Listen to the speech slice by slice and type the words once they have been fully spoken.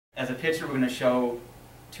as a pitcher, we're going to show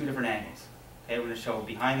two different angles. Okay, we're going to show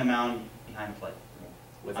behind the mound, behind the plate.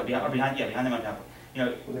 With Behind the mound, behind the plate. You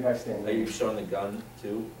know, With the guy standing. Are you showing the gun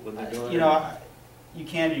too when they're doing it? you know, you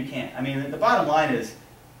can or you can't. I mean, the bottom line is,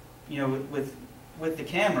 you know, with the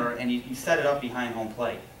camera and you set it up behind home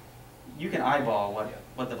plate, you can eyeball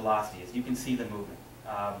what the velocity is. You can see the movement.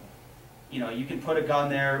 You know, you can put a gun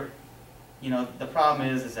there. You know, the problem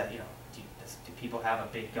is that, you know, do people have a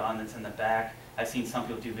big gun that's in the back? I've seen some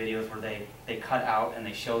people do videos where they cut out and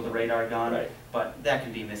they show the radar gun, right, but that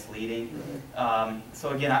can be misleading.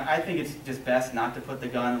 So again, I think it's just best not to put the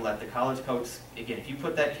gun and let the college coach, again, if you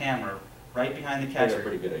put that camera right behind the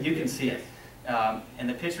catcher, you can see it. And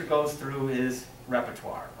the pitcher goes through his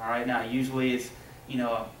repertoire. All right, now usually it's, you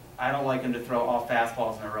know, I don't like them to throw all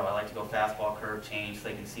fastballs in a row. I like to go fastball, curve, change, so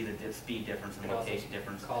they can see the speed difference and location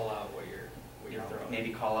difference. Call out what you're throwing.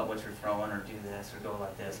 Maybe call out what you're throwing, or do this, or go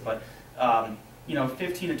like this. But you know,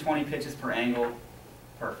 15 to 20 pitches per angle,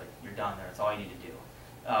 perfect. You're done there. That's all you need to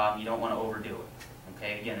do. You don't want to overdo it.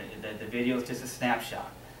 Okay. Again, the video is just a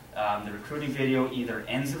snapshot. The recruiting video either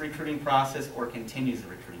ends the recruiting process or continues the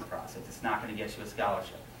recruiting process. It's not going to get you a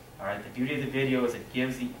scholarship. All right. The beauty of the video is it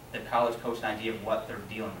gives the college coach an idea of what they're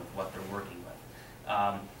dealing with, what they're working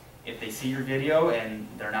with. If they see your video and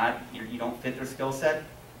they're not, you don't fit their skill set,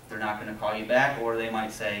 they're not going to call you back, or they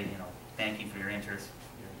might say, you know, thank you for your interest.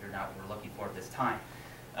 You're not what we're looking for at this time.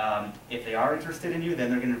 If they are interested in you, then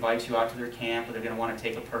they're going to invite you out to their camp, or they're going to want to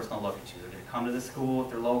take a personal look at you. They're going to come to the school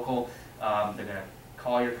if they're local. They're going to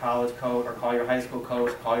call your college coach or call your high school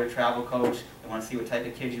coach, call your travel coach. They want to see what type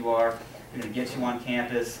of kid you are. They're going to get you on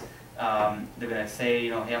campus. They're going to say, you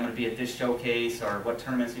know, hey, I'm going to be at this showcase, or what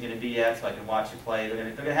tournaments you're going to be at so I can watch you play. They're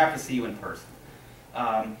going to have to see you in person.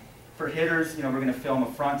 For hitters, you know, we're going to film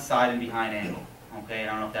a front, side, and behind angle. Okay, I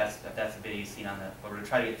don't know if that's the video you've seen on that, but we're going to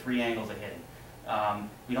try to get 3 angles of hitting.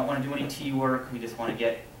 We don't want to do any tee work. We just want to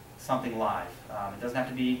get something live. It doesn't have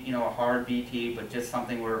to be, you know, a hard BP, but just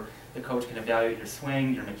something where the coach can evaluate your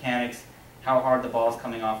swing, your mechanics, how hard the ball's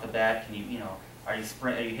coming off the bat. Can you know, are you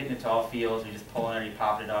hitting it to all fields? Are you just pulling it? Are you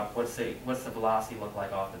popping it up? What's the velocity look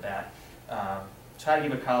like off the bat? Try to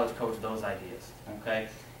give a college coach those ideas. Okay.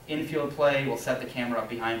 Infield play, we'll set the camera up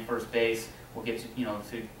behind first base. We'll get you know,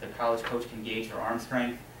 so the college coach can gauge your arm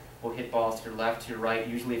strength. We'll hit balls to your left, to your right.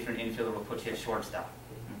 Usually if you're an infielder, we'll put you at shortstop.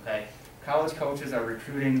 Okay? College coaches are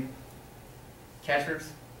recruiting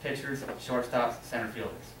catchers, pitchers, shortstops, center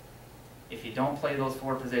fielders. If you don't play those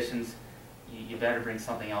 4 positions, you better bring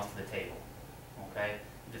something else to the table. Okay?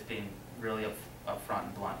 I'm just being really upfront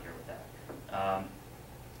and blunt here with that.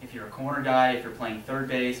 If you're a corner guy, if you're playing third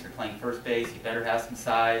base, if you're playing first base, you better have some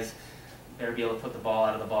size. You better be able to put the ball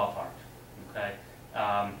out of the ballpark. Okay.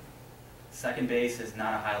 Second base is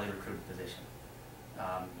not a highly recruited position.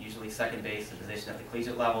 Usually second base is a position at the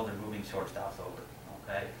collegiate level. They're moving shortstops over.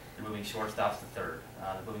 Okay. They're moving shortstops to third.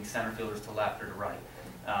 They're moving center fielders to left or to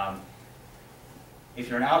right. If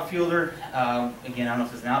you're an outfielder, again, I don't know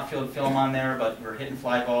if there's an outfield film on there, but we're hitting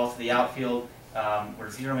fly balls to the outfield. We're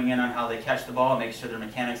zeroing in on how they catch the ball, make sure their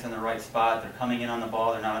mechanics in the right spot, they're coming in on the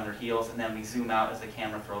ball, they're not on their heels, and then we zoom out as the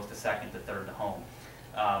camera throws to second, to third, to home.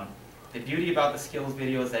 The beauty about the skills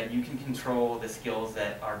video is that you can control the skills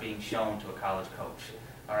that are being shown to a college coach.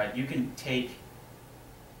 All right, you can take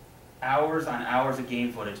hours on hours of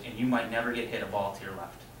game footage, and you might never get hit a ball to your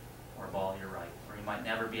left, or a ball to your right, or you might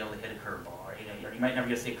never be able to hit a curveball, or you might never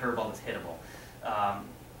get to see a curveball that's hittable.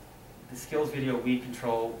 The skills video, we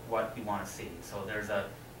control what we want to see. So there's a,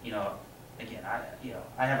 you know, again,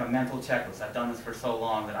 I have a mental checklist. I've done this for so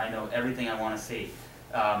long that I know everything I want to see.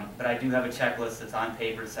 But I do have a checklist that's on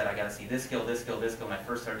paper that said I got to see this skill, this skill, this skill. When I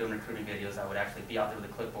first started doing recruiting videos, I would actually be out there with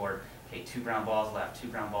a clipboard. Okay, 2 ground balls left, 2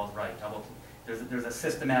 ground balls right, double. There's a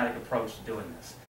systematic approach to doing this.